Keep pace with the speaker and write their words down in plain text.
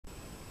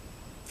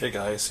Hey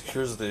guys,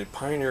 here's the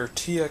Pioneer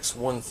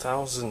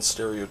TX-1000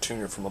 stereo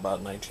tuner from about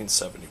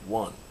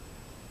 1971.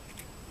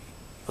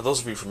 For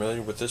those of you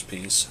familiar with this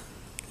piece,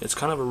 it's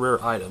kind of a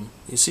rare item.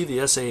 You see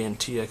the SA and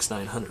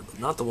TX-900, but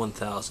not the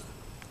 1000.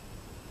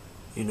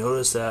 You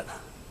notice that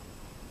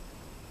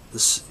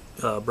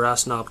the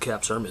brass knob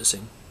caps are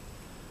missing.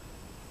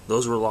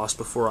 Those were lost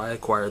before I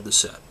acquired the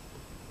set.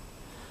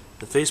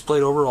 The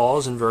faceplate overall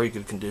is in very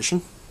good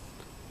condition.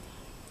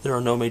 There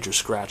are no major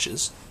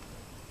scratches,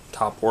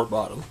 top or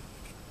bottom.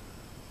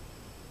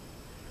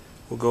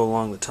 We'll go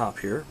along the top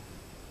here.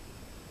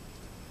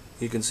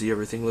 You can see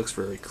everything looks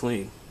very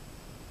clean.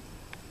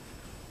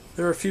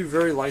 There are a few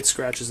very light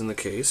scratches in the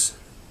case,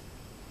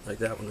 like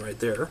that one right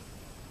there.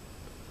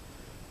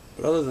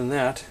 But other than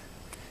that,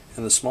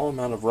 and the small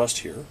amount of rust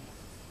here,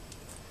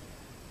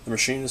 the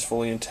machine is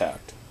fully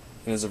intact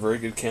and is a very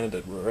good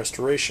candidate for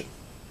restoration.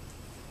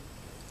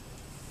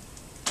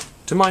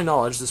 To my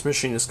knowledge, this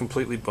machine is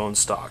completely bone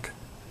stock.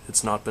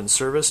 It's not been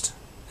serviced,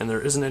 and there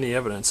isn't any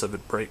evidence of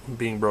it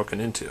being broken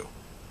into.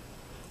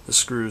 The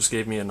screws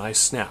gave me a nice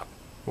snap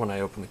when I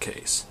opened the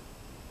case.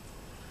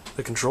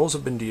 The controls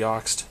have been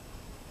deoxed,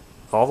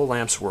 all the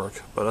lamps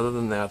work, but other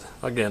than that,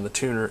 again, the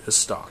tuner is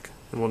stock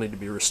and will need to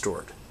be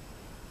restored.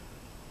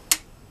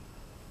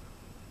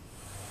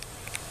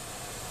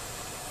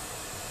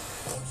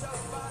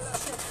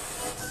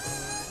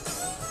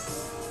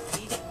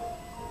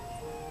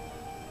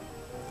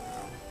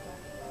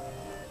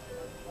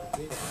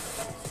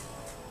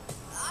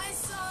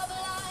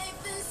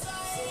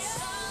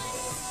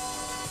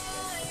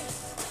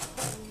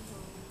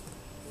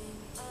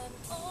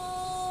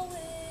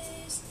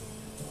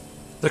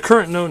 The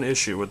current known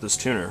issue with this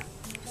tuner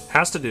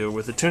has to do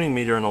with the tuning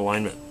meter and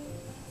alignment.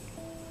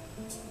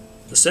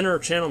 The center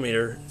of channel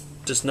meter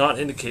does not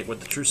indicate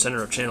what the true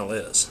center of channel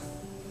is.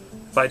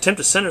 If I attempt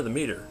to center the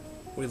meter,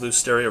 we lose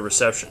stereo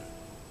reception.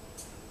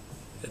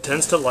 It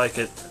tends to like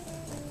it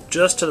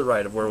just to the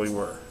right of where we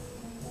were.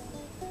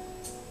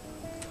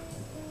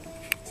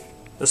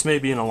 This may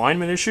be an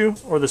alignment issue,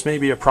 or this may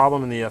be a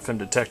problem in the FM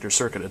detector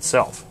circuit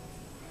itself.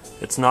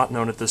 It's not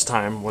known at this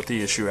time what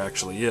the issue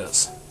actually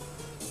is.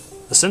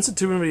 The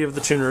sensitivity of the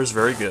tuner is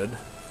very good.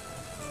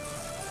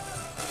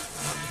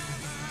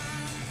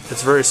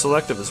 It's very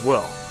selective as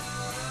well.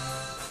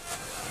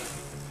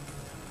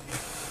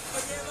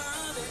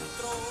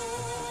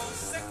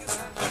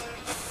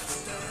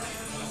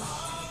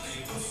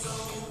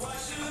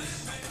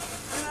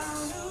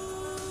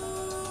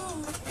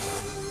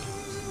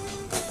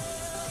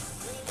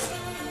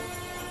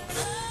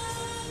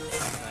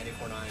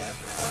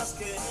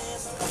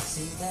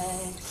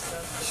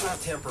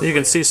 You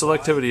can see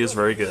selectivity is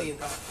very good.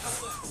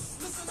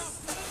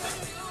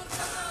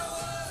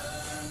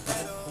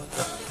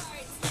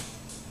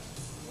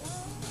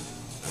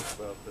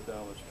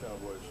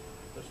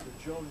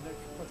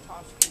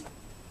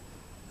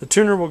 The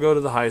tuner will go to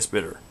the highest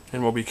bidder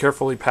and will be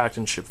carefully packed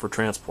and shipped for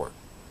transport.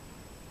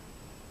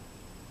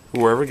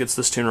 Whoever gets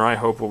this tuner, I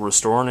hope, will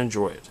restore and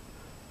enjoy it.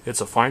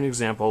 It's a fine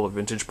example of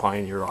vintage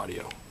Pioneer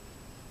audio.